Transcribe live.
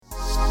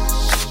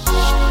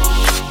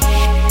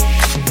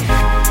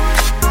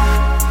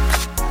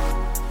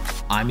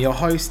I'm your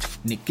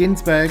host, Nick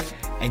Ginsberg,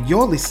 and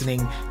you're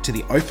listening to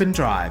The Open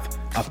Drive,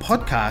 a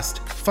podcast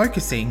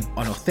focusing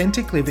on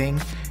authentic living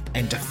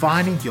and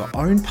defining your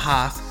own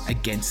path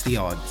against the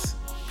odds.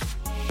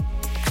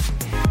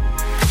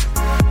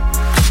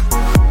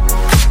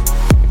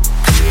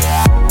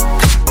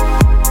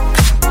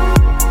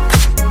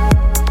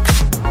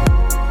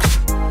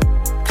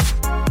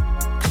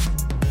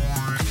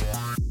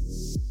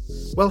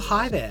 Well,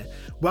 hi there.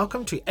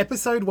 Welcome to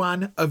episode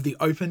 1 of the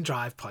Open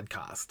Drive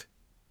podcast.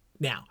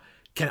 Now,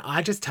 can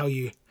I just tell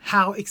you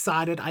how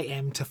excited I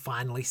am to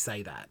finally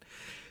say that?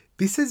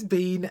 This has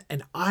been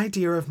an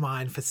idea of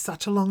mine for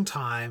such a long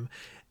time,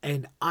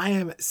 and I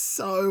am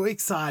so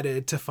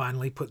excited to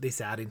finally put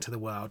this out into the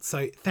world.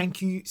 So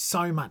thank you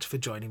so much for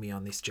joining me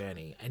on this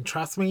journey. And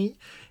trust me,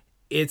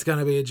 it's going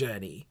to be a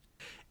journey.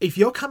 If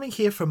you're coming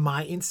here from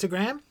my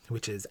Instagram,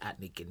 which is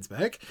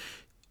 @NickGinsberg,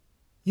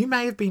 you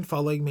may have been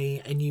following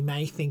me and you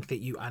may think that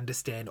you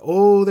understand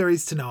all there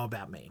is to know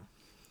about me.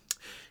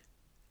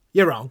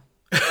 You're wrong.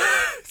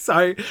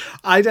 So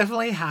I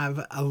definitely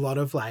have a lot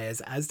of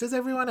layers, as does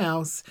everyone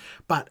else,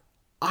 but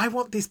I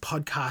want this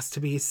podcast to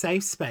be a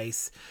safe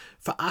space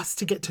for us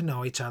to get to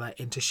know each other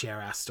and to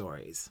share our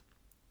stories.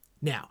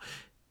 Now,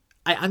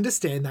 I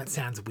understand that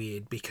sounds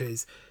weird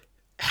because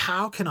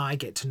how can I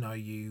get to know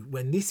you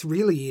when this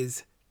really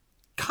is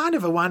kind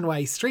of a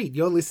one-way street?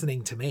 You're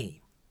listening to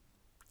me.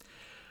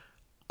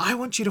 I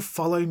want you to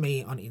follow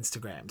me on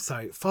Instagram.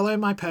 So follow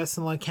my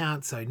personal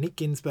account, so Nick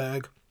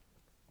Ginsberg,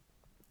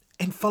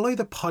 and follow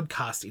the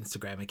podcast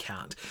Instagram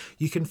account.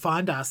 You can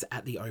find us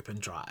at The Open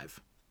Drive.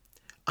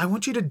 I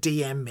want you to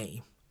DM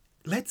me.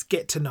 Let's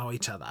get to know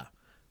each other.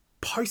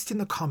 Post in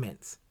the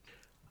comments.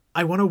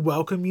 I want to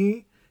welcome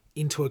you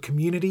into a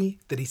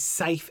community that is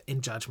safe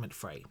and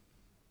judgment-free.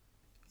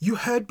 You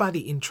heard by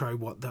the intro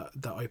what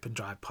the Open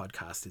Drive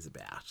podcast is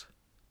about.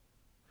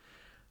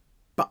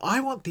 But I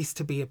want this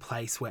to be a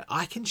place where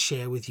I can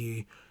share with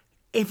you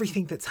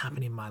everything that's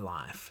happened in my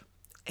life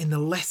and the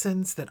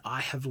lessons that I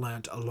have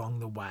learnt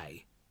along the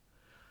way.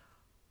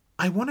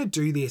 I want to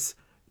do this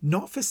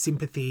not for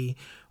sympathy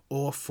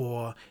or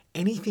for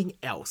anything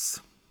else.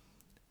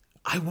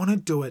 I want to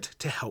do it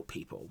to help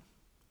people.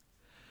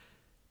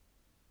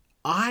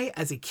 I,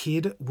 as a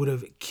kid, would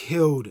have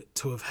killed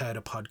to have heard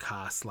a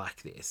podcast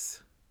like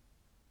this.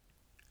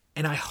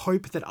 And I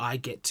hope that I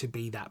get to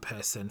be that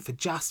person for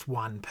just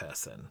one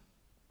person.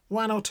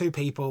 1 or 2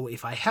 people.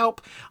 If I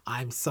help,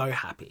 I'm so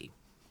happy.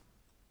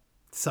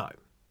 So,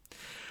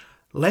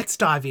 let's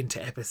dive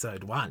into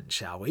episode 1,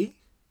 shall we?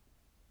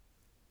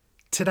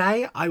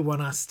 Today, I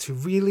want us to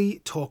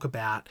really talk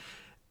about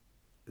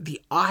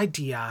the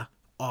idea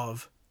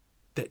of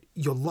that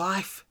your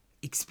life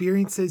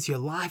experiences, your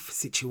life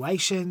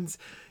situations,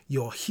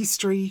 your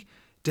history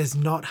does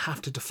not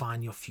have to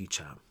define your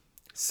future.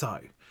 So,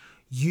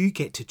 you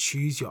get to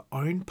choose your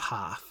own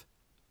path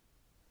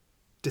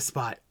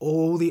despite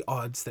all the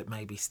odds that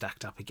may be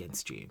stacked up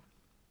against you.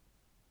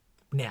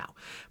 Now,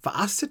 for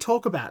us to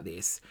talk about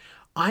this,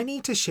 I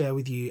need to share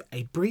with you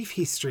a brief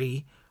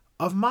history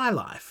of my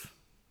life.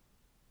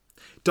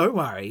 Don't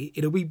worry,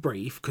 it'll be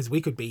brief because we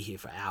could be here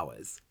for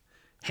hours,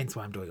 hence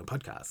why I'm doing a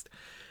podcast.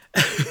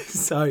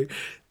 So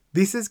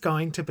this is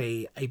going to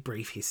be a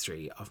brief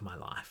history of my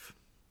life.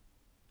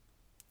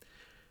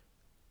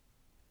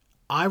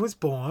 I was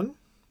born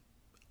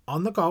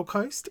on the Gold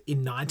Coast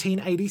in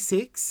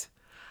 1986.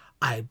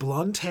 I had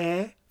blonde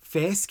hair,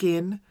 fair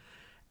skin,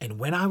 and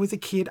when I was a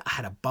kid, I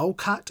had a bowl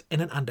cut and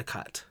an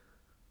undercut.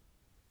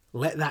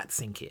 Let that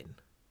sink in.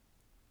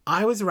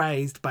 I was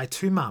raised by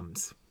 2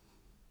 mums,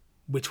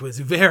 which was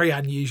very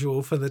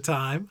unusual for the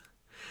time.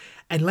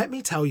 And let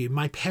me tell you,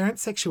 my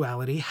parents'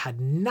 sexuality had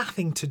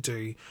nothing to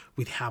do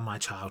with how my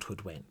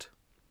childhood went.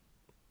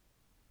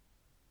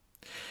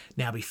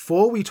 Now,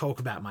 before we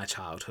talk about my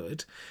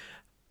childhood,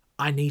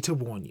 I need to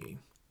warn you,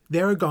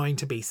 there are going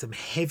to be some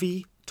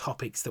heavy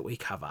topics that we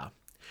cover,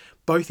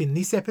 both in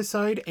this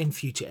episode and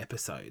future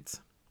episodes.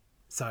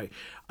 So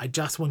I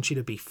just want you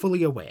to be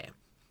fully aware.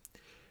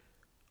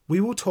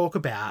 We will talk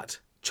about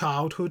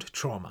childhood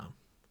trauma.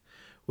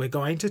 We're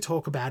going to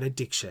talk about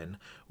addiction.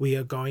 We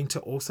are going to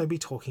also be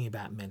talking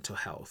about mental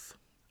health.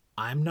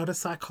 I'm not a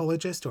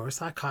psychologist or a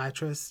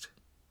psychiatrist,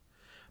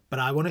 but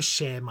I want to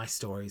share my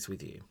stories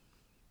with you.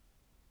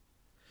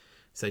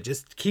 So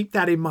just keep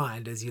that in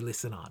mind as you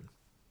listen on.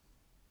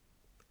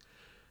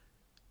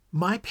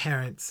 My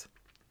parents,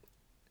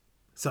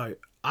 so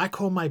I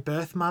call my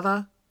birth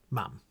mother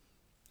Mum,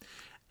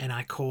 and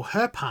I call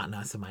her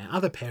partner, so my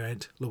other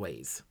parent,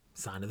 Louise,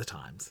 sign of the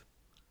times.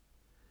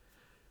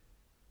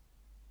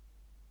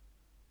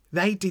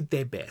 They did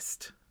their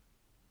best,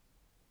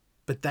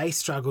 but they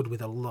struggled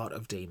with a lot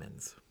of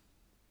demons.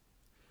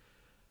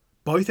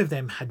 Both of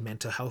them had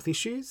mental health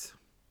issues.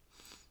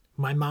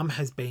 My mum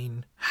had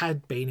been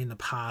in the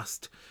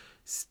past,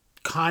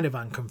 kind of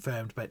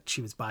unconfirmed, but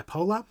she was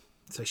bipolar.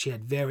 So she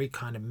had very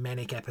kind of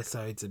manic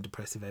episodes and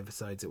depressive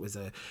episodes. It was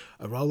a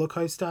roller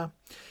coaster.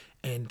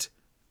 And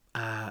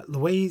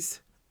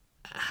Louise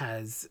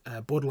has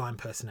a borderline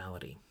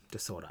personality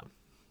disorder.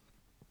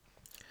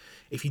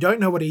 If you don't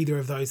know what either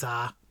of those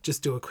are,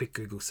 just do a quick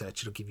Google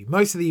search. It'll give you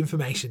most of the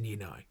information you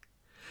know.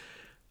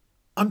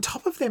 On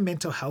top of their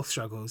mental health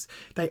struggles,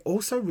 they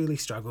also really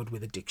struggled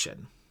with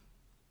addiction.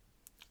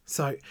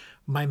 So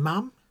my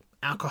mum,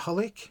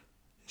 alcoholic,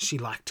 she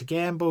liked to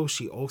gamble.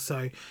 She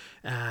also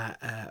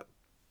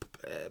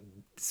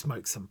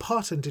smoked some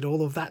pot and did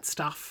all of that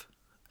stuff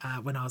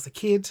when I was a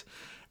kid.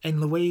 And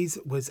Louise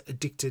was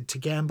addicted to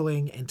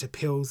gambling and to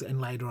pills,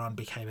 and later on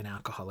became an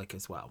alcoholic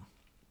as well.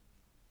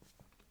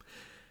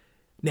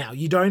 Now,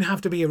 you don't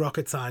have to be a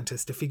rocket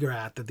scientist to figure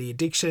out that the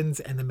addictions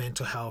and the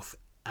mental health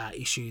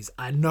issues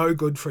are no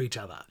good for each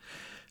other.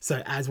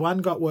 So as one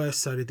got worse,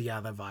 so did the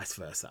other, vice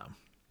versa.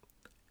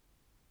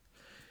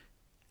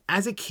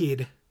 As a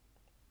kid,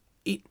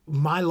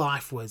 my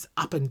life was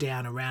up and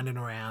down, around and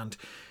around,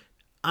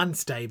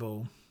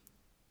 unstable,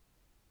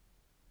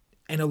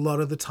 and a lot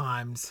of the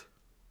times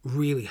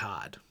really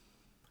hard.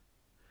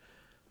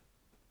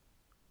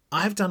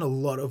 I've done a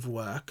lot of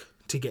work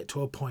to get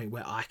to a point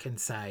where I can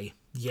say,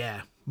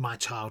 yeah, my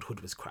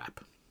childhood was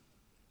crap.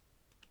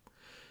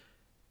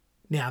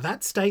 Now,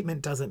 that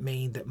statement doesn't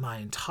mean that my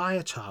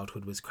entire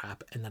childhood was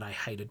crap and that I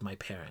hated my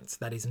parents.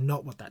 That is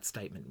not what that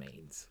statement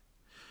means.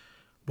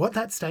 What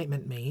that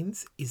statement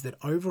means is that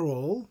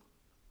overall,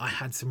 I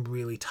had some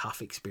really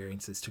tough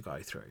experiences to go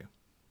through.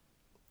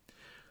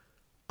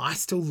 I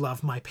still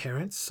love my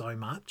parents so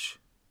much.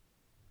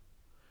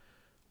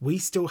 We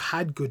still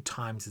had good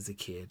times as a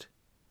kid.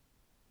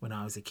 When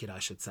I was a kid, I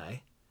should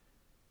say.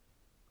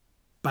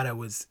 But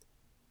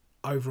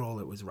overall,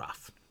 it was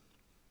rough.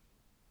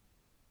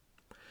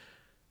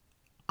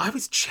 I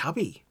was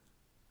chubby.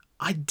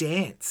 I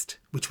danced,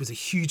 which was a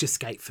huge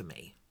escape for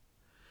me.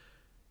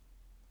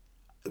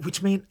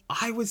 Which meant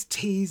I was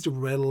teased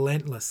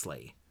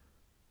relentlessly.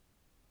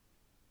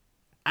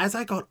 As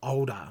I got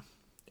older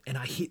and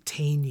I hit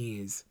teen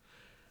years,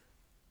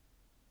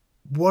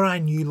 what I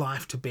knew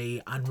life to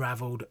be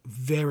unraveled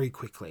very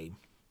quickly.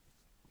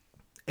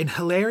 And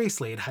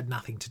hilariously, it had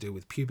nothing to do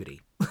with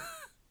puberty.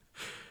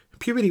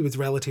 Puberty was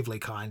relatively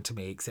kind to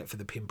me, except for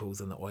the pimples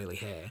and the oily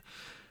hair.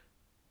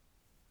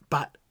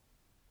 But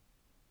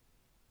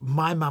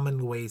my mum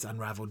and Louise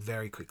unravelled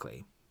very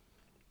quickly.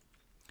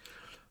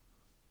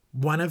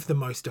 One of the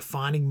most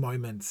defining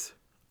moments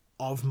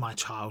of my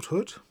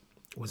childhood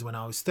was when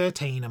I was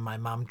 13 and my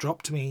mum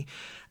dropped me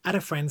at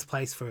a friend's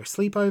place for a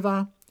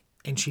sleepover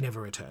and she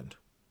never returned.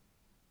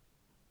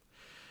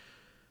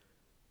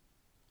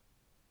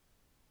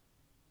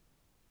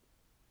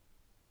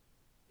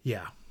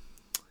 Yeah.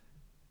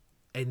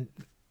 And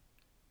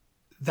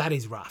that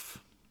is rough.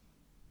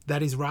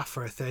 That is rough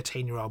for a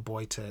 13-year-old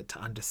boy to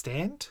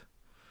understand.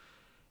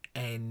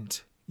 And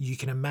you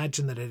can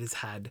imagine that it has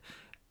had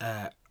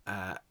a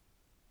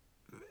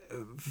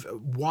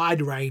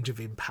wide range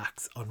of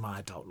impacts on my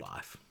adult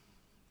life.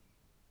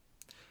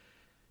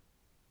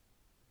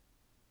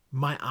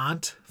 My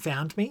aunt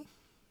found me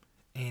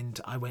and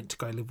I went to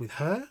go live with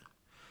her.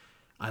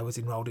 I was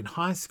enrolled in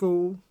high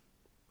school,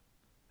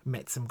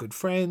 met some good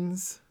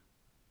friends,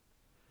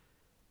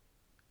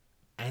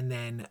 and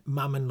then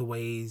Mum and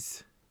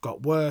Louise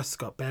got worse,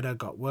 got better,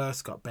 got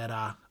worse, got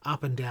better,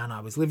 up and down. I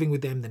was living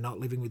with them, they're not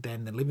living with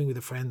them, they're living with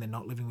a friend, they're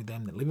not living with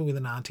them, they're living with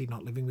an auntie,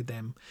 not living with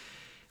them.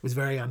 It was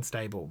very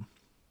unstable.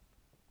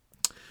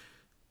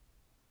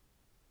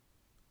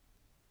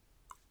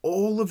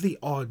 All of the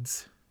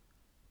odds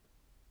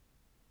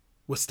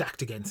were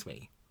stacked against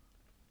me.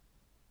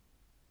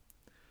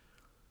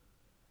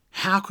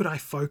 How could I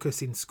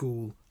focus in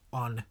school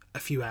on a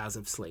few hours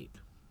of sleep?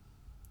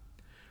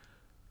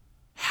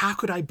 How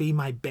could I be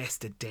my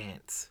best at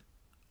dance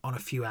on a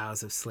few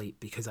hours of sleep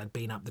because I'd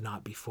been up the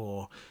night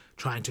before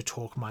trying to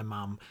talk my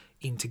mum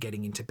into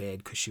getting into bed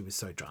because she was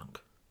so drunk?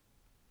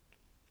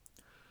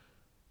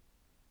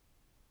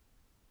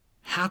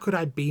 How could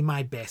I be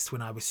my best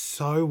when I was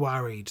so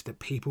worried that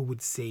people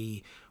would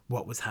see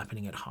what was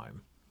happening at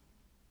home?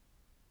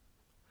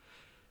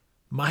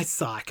 My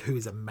psych, who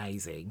is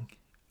amazing,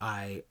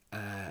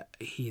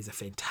 he is a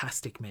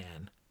fantastic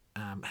man,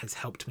 has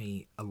helped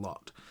me a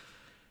lot.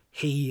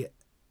 He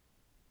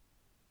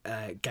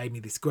gave me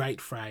this great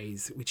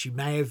phrase, which you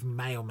may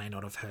or may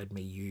not have heard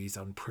me use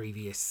on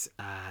previous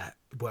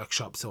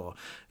workshops or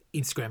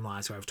Instagram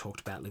lives where I've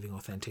talked about living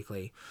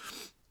authentically.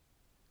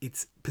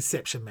 It's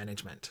perception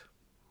management.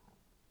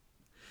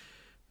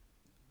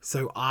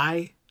 So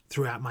I,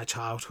 throughout my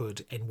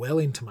childhood and well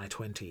into my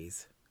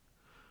 20s,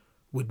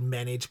 would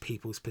manage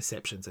people's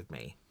perceptions of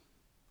me.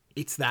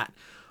 It's that,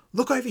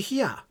 look over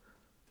here.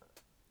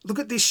 Look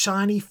at this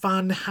shiny,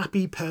 fun,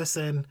 happy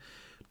person.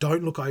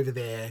 Don't look over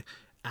there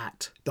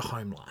at the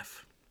home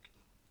life.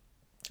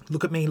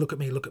 Look at me, look at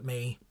me, look at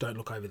me. Don't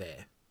look over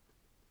there.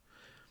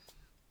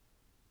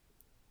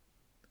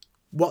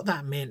 What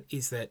that meant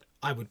is that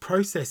I would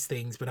process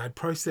things, but I'd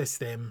process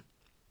them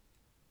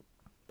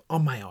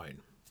on my own.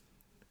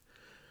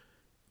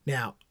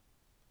 Now,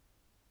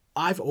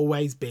 I've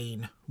always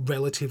been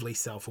relatively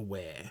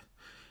self-aware.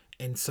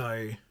 And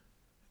so,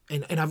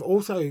 and I've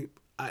also,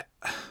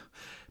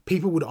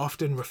 People would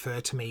often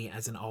refer to me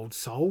as an old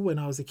soul when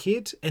I was a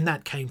kid, and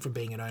that came from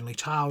being an only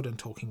child and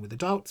talking with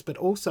adults, but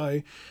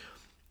also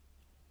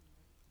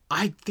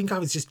I think I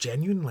was just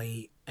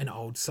genuinely an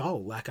old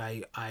soul. Like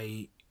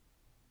I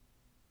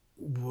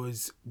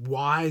was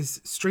wise,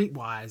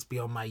 streetwise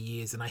beyond my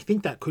years, and I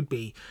think that could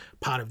be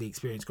part of the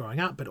experience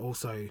growing up, but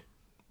also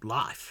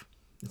life.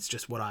 It's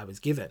just what I was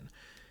given.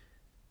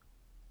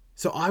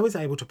 So I was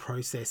able to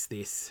process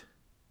this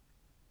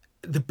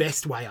the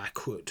best way I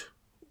could,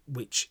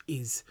 which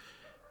is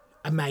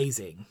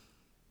amazing.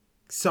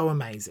 So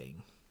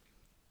amazing.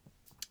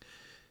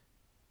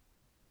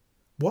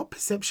 What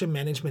perception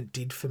management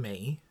did for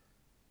me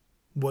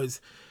was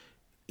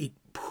it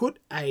put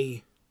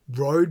a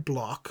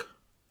roadblock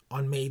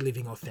on me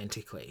living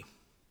authentically.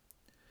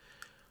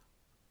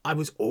 I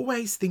was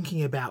always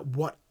thinking about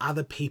what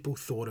other people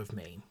thought of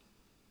me.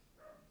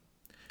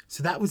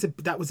 So that was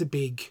a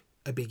big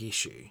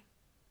issue.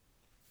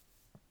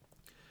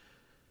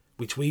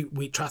 Which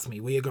we trust me,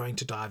 we are going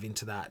to dive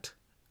into that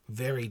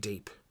very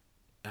deep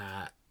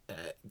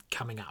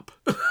coming up.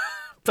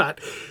 But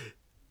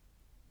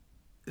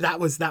that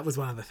was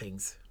one of the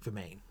things for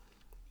me.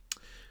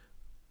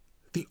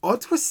 The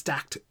odds were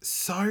stacked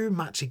so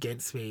much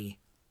against me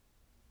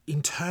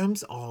in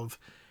terms of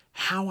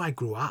how I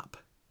grew up.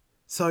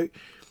 So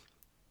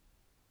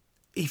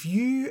if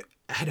you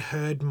had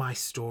heard my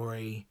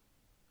story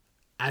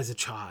as a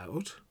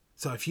child,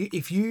 so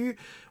if you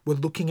were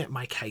looking at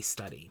my case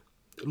study,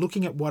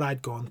 looking at what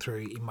I'd gone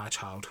through in my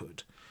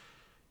childhood,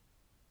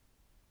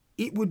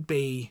 it would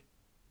be,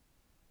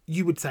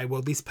 you would say,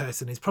 well, this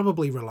person is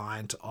probably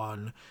reliant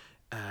on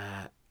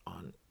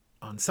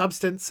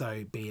substance,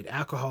 so be it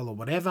alcohol or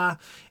whatever,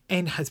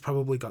 and has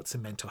probably got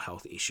some mental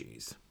health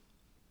issues,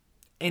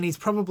 and is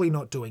probably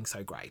not doing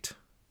so great.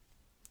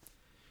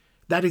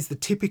 That is the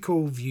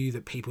typical view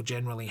that people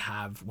generally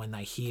have when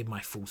they hear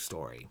my full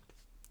story.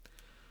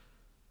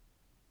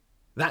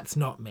 That's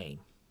not me.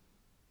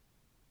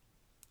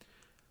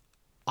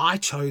 I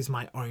chose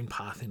my own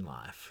path in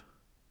life.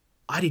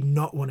 I did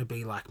not want to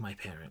be like my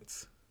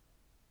parents.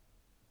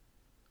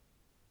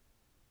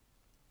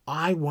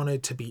 I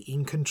wanted to be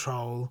in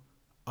control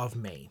of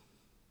me.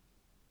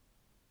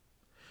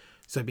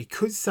 So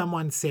because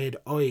someone said,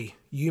 "Oi,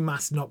 you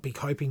must not be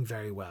coping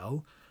very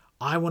well,"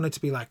 I wanted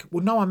to be like,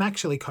 well, no, I'm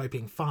actually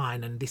coping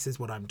fine, and this is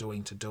what I'm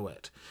doing to do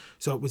it.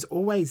 So it was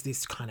always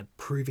this kind of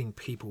proving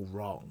people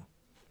wrong.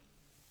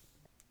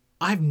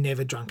 I've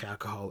never drunk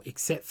alcohol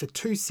except for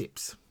 2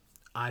 sips.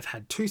 I've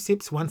had 2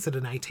 sips, once at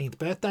an 18th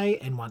birthday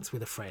and once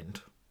with a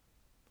friend.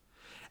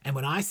 And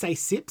when I say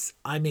sips,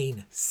 I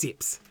mean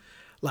sips.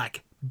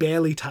 Like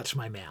barely touch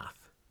my mouth.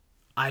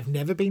 I've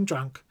never been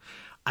drunk.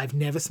 I've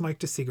never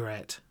smoked a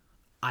cigarette.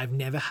 I've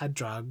never had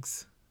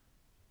drugs.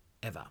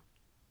 Ever.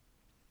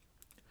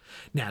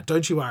 Now,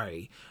 don't you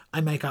worry. I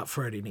make up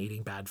for it in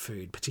eating bad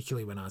food,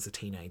 particularly when I was a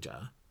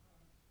teenager.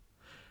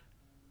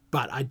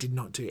 But I did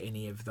not do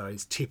any of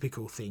those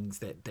typical things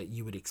that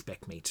you would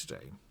expect me to do.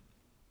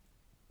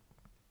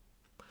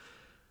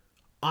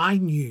 I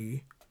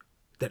knew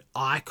that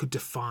I could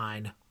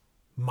define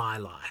my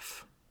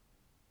life.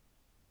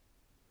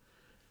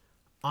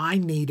 I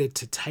needed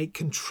to take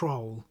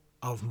control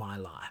of my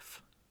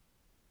life.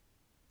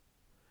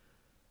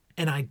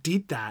 And I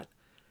did that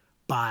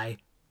by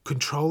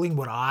controlling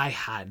what I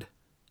had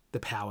the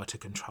power to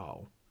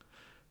control.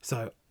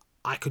 So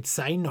I could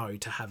say no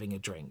to having a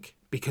drink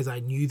because I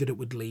knew that it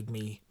would lead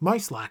me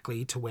most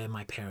likely to where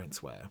my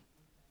parents were.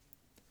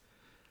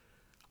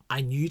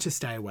 I knew to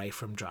stay away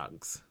from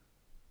drugs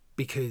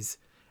because,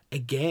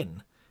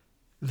 again,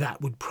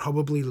 that would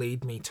probably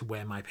lead me to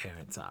where my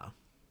parents are.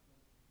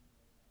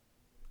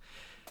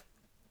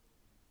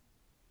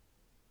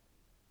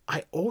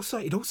 It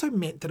also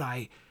meant that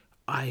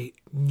I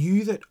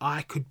knew that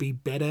I could be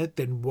better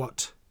than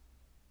what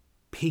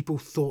people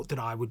thought that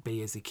I would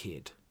be as a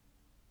kid.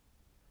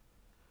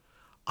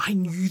 I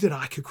knew that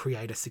I could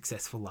create a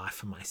successful life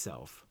for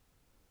myself.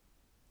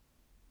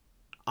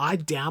 I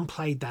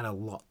downplayed that a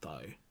lot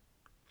though.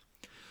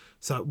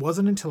 So it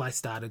wasn't until I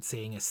started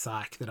seeing a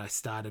psych that I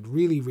started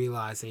really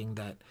realizing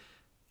that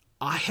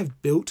I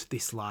have built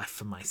this life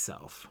for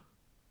myself.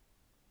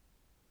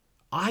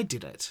 I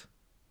did it.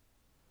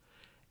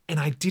 And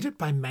I did it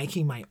by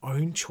making my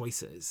own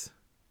choices.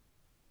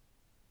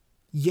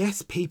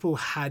 Yes, people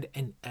had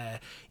an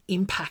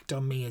impact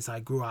on me as I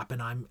grew up,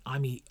 and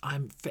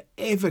I'm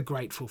forever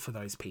grateful for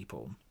those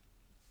people.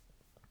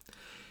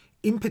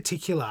 In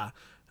particular,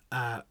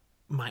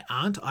 my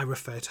aunt, I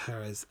refer to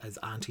her as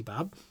Auntie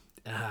Bub,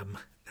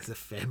 as a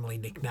family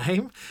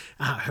nickname.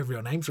 Her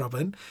real name's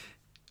Robin,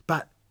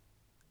 but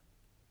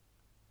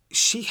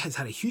she has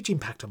had a huge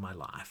impact on my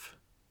life.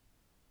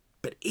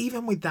 But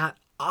even with that,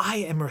 I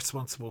am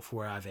responsible for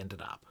where I've ended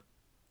up.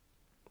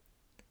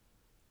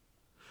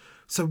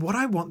 So what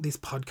I want this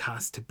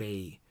podcast to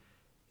be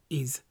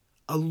is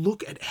a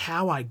look at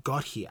how I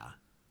got here,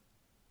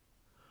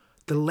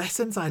 the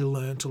lessons I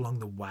learned along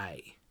the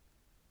way,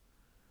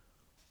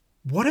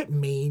 what it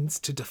means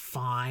to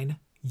define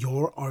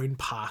your own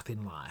path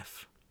in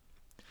life.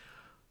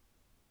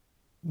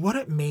 what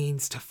it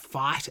means to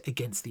fight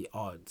against the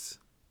odds.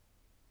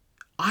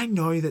 I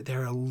know that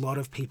there are a lot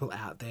of people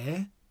out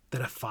there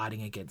that are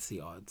fighting against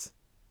the odds.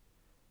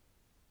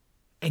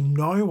 And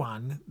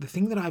the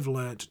thing that I've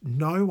learnt,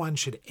 no one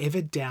should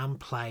ever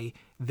downplay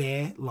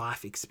their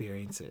life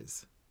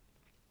experiences.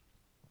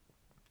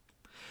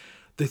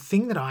 The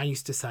thing that I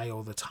used to say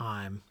all the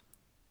time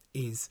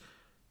is,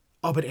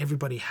 oh, but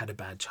everybody had a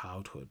bad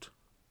childhood.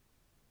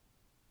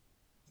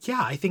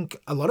 Yeah, I think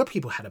a lot of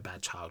people had a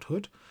bad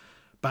childhood,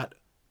 but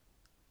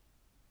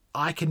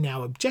I can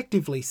now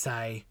objectively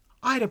say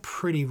I had a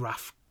pretty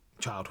rough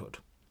childhood.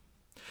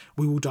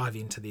 We will dive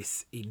into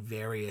this in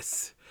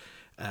various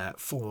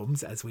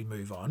forms as we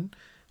move on,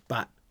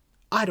 but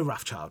I had a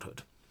rough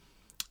childhood.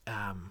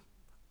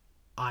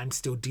 I'm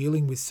still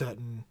dealing with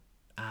certain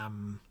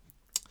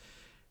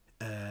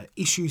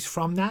issues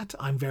from that.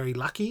 I'm very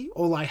lucky.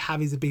 All I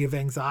have is a bit of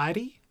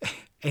anxiety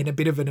and a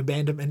bit of an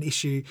abandonment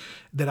issue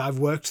that I've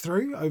worked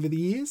through over the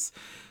years.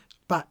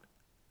 But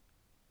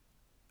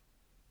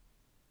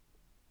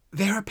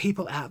there are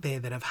people out there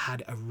that have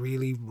had a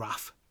really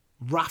rough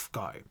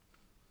go.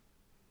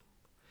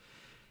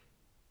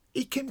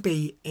 It can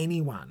be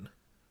anyone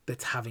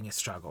that's having a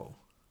struggle.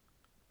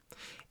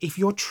 If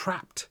you're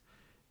trapped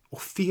or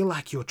feel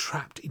like you're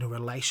trapped in a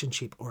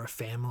relationship or a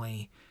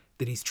family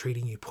that is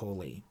treating you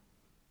poorly,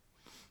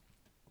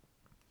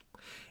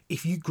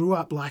 if you grew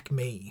up like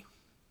me,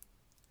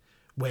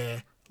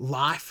 where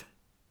life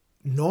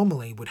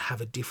normally would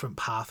have a different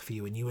path for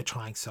you and you were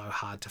trying so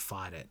hard to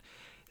fight it,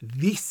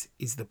 this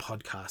is the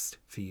podcast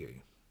for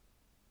you.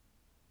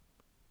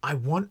 I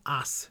want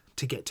us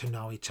to get to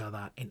know each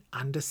other and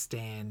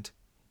understand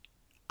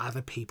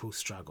other people's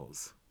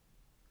struggles.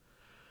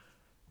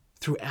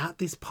 Throughout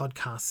this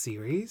podcast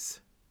series,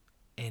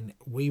 and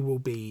we will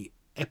be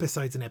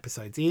episodes and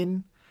episodes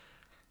in,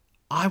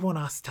 I want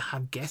us to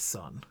have guests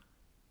on.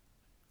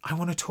 I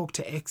want to talk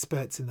to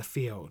experts in the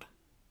field.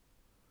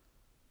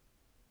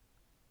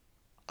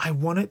 I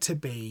want it to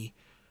be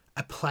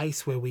a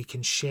place where we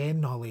can share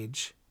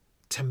knowledge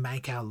to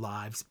make our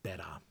lives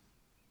better.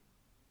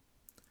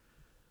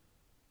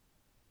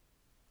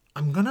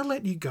 I'm going to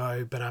let you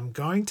go, but I'm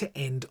going to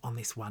end on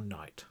this one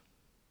note.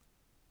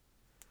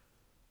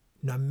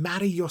 No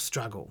matter your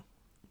struggle,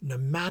 no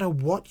matter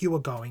what you are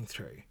going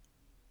through,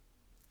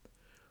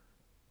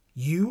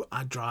 you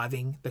are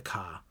driving the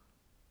car.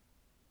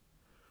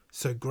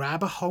 So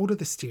grab a hold of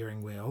the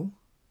steering wheel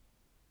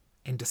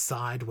and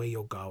decide where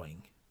you're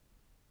going.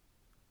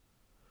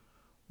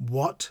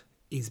 What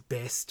is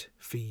best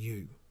for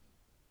you?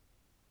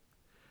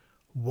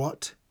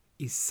 What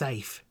is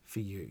safe for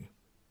you?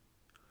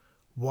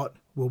 What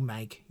will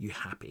make you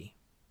happy?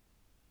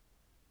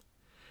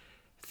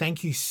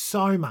 Thank you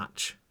so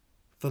much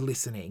for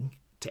listening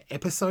to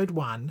episode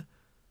 1.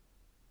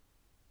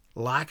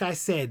 Like I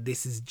said,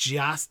 this is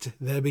just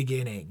the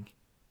beginning.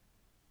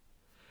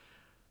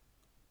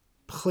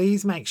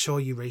 Please make sure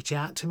you reach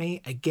out to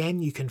me.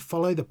 Again, you can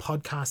follow the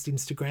podcast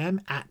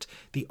Instagram at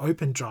The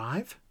Open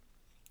Drive.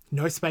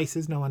 No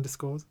spaces, no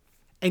underscores.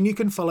 And you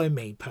can follow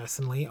me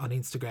personally on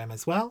Instagram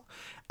as well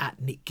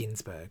at Nick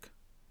Ginsberg.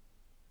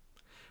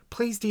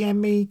 Please DM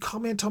me,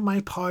 comment on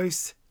my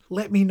posts.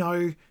 Let me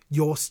know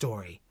your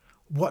story.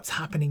 What's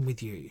happening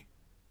with you?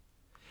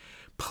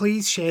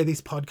 Please share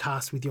this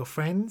podcast with your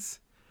friends.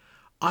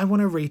 I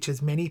want to reach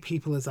as many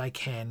people as I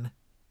can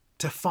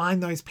to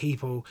find those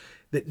people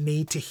that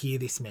need to hear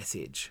this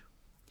message.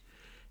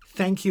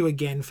 Thank you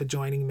again for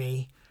joining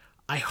me.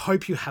 I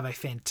hope you have a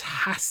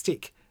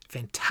fantastic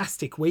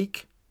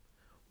week,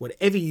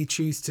 whatever you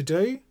choose to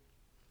do.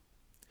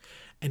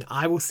 And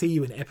I will see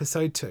you in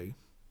episode 2.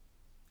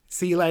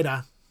 See you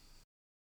later.